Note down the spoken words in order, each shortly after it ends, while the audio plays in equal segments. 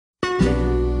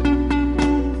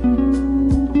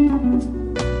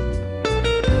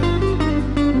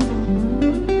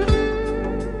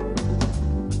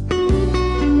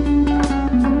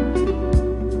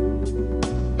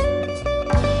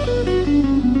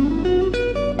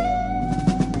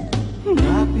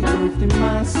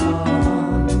my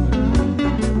son.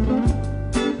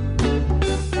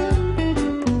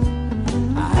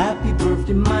 Happy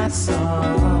birthday, my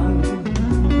son.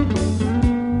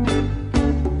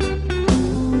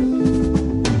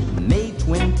 May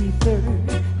 23rd,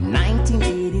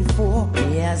 1984.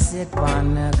 Yeah, I sit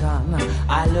on the corner,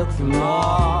 I look for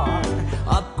more.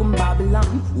 Up come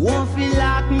Babylon, won't feel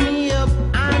lock me up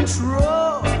and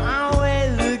throw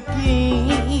away the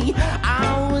key.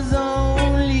 I was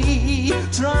only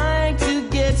trying to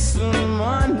get some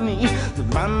money to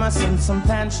buy my son some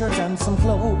pants, shirt, and some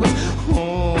clothes.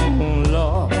 Oh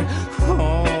Lord,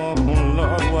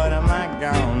 what am I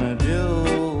gonna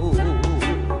do?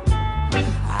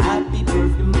 Happy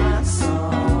birthday, my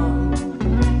son.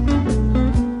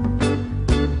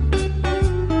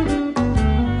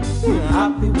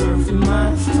 Happy birthday,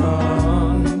 my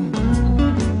son.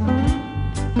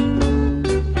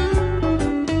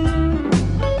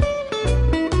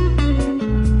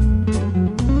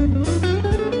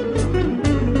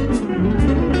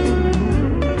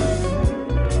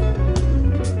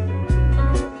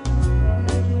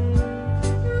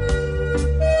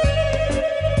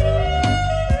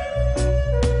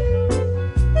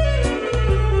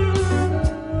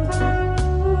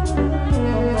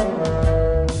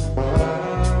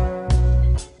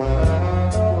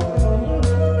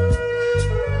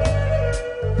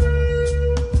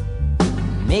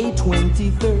 May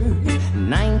 23rd,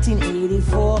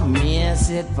 1984. Me I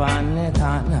sit on the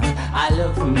corner, I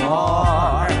look for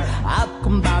more. Up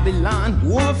come Babylon,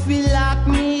 won't feel lock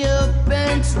me up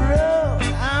and throw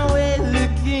away the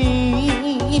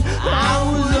key. I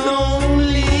was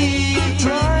only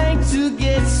trying to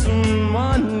get some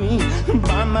money,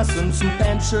 buy my son some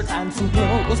pants, shirt, and some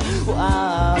clothes.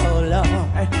 Oh Lord,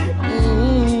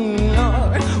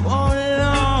 Lord, oh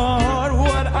Lord,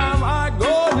 what am I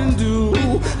gonna do?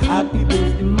 Happy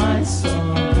birthday, my son.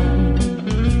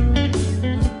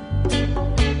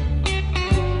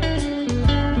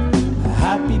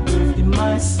 Happy birthday,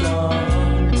 my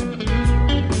son.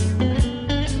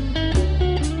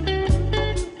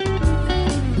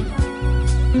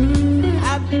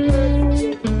 Happy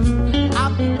birthday,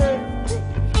 happy birthday,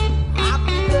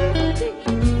 happy birthday,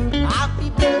 happy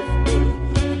birthday,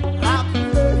 happy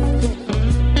birthday,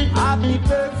 happy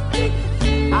birthday,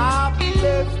 happy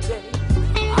birthday.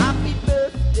 Happy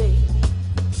birthday.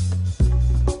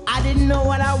 I didn't know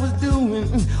what I was doing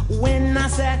when I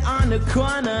sat on the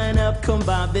corner and up come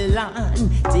Babylon.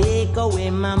 Take away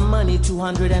my money,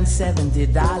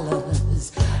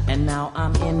 $270. And now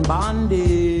I'm in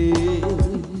bondage.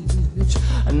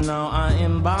 And now I'm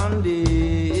in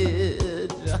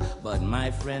bondage. But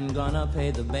my friend gonna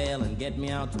pay the bail and get me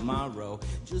out tomorrow.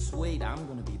 Just wait, I'm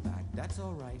gonna be back. That's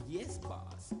alright. Yes,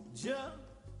 boss. Jump,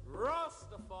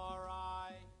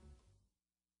 Rastafari.